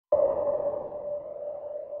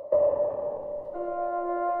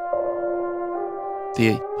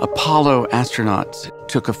The Apollo astronauts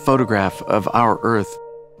took a photograph of our Earth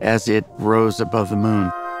as it rose above the moon.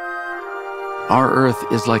 Our Earth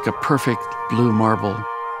is like a perfect blue marble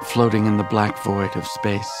floating in the black void of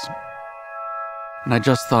space. And I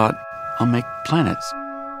just thought, I'll make planets.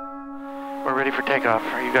 We're ready for takeoff.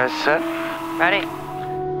 Are you guys set? Ready.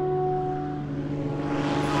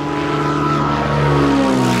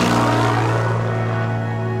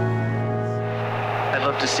 I'd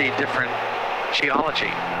love to see different geology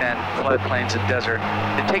and floodplains and desert.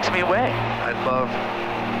 It takes me away. I'd love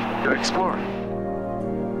to explore.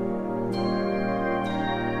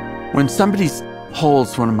 When somebody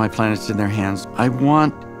holds one of my planets in their hands, I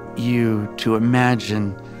want you to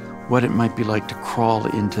imagine what it might be like to crawl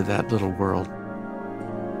into that little world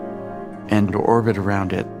and to orbit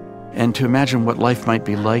around it, and to imagine what life might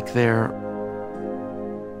be like there.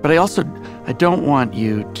 But I don't want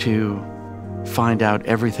you to find out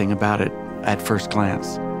everything about it at first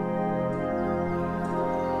glance.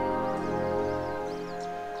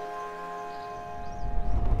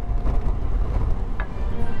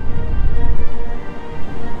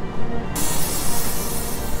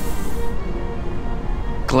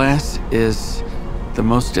 Glass is the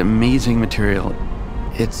most amazing material.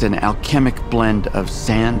 It's an alchemic blend of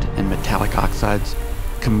sand and metallic oxides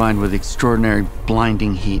combined with extraordinary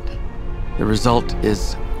blinding heat. The result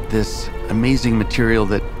is this amazing material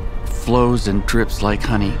that flows and drips like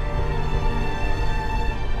honey.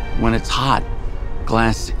 When it's hot,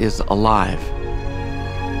 glass is alive.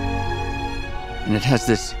 And it has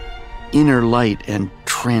this inner light and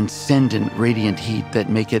transcendent radiant heat that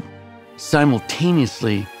make it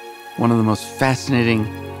simultaneously one of the most fascinating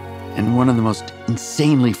and one of the most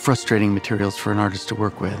insanely frustrating materials for an artist to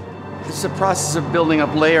work with. It's a process of building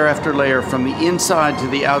up layer after layer from the inside to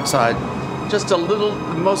the outside. Just the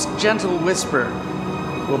most gentle whisper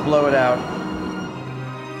will blow it out.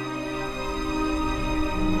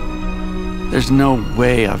 There's no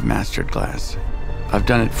way I've mastered glass. I've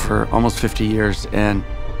done it for almost 50 years, and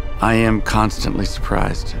I am constantly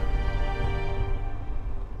surprised.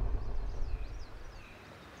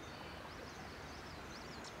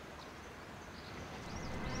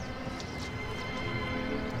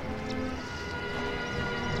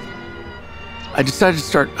 I decided to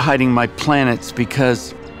start hiding my planets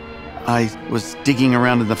because I was digging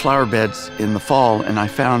around in the flower beds in the fall, and I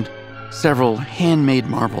found several handmade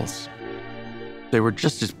marbles. They were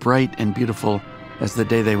just as bright and beautiful as the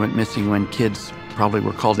day they went missing, when kids probably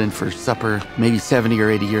were called in for supper maybe 70 or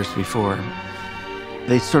 80 years before.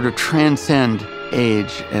 They sort of transcend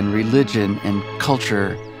age and religion and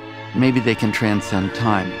culture. Maybe they can transcend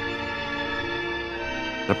time.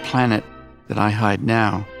 The planet that I hide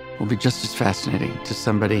now will be just as fascinating to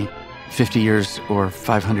somebody 50 years or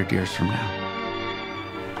 500 years from now.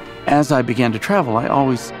 As I began to travel, I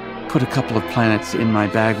always put a couple of planets in my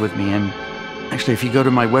bag with me. And actually, if you go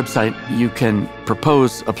to my website, you can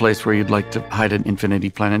propose a place where you'd like to hide an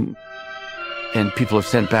infinity planet. And people have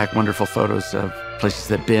sent back wonderful photos of places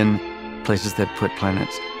that bin, places that put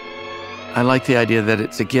planets. I like the idea that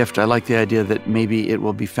it's a gift. I like the idea that maybe it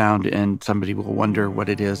will be found and somebody will wonder what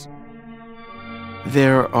it is.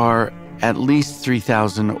 There are at least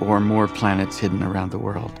 3,000 or more planets hidden around the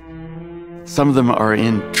world. Some of them are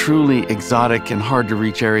in truly exotic and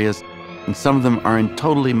hard-to-reach areas, and some of them are in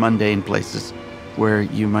totally mundane places where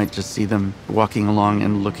you might just see them walking along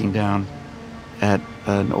and looking down at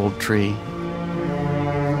an old tree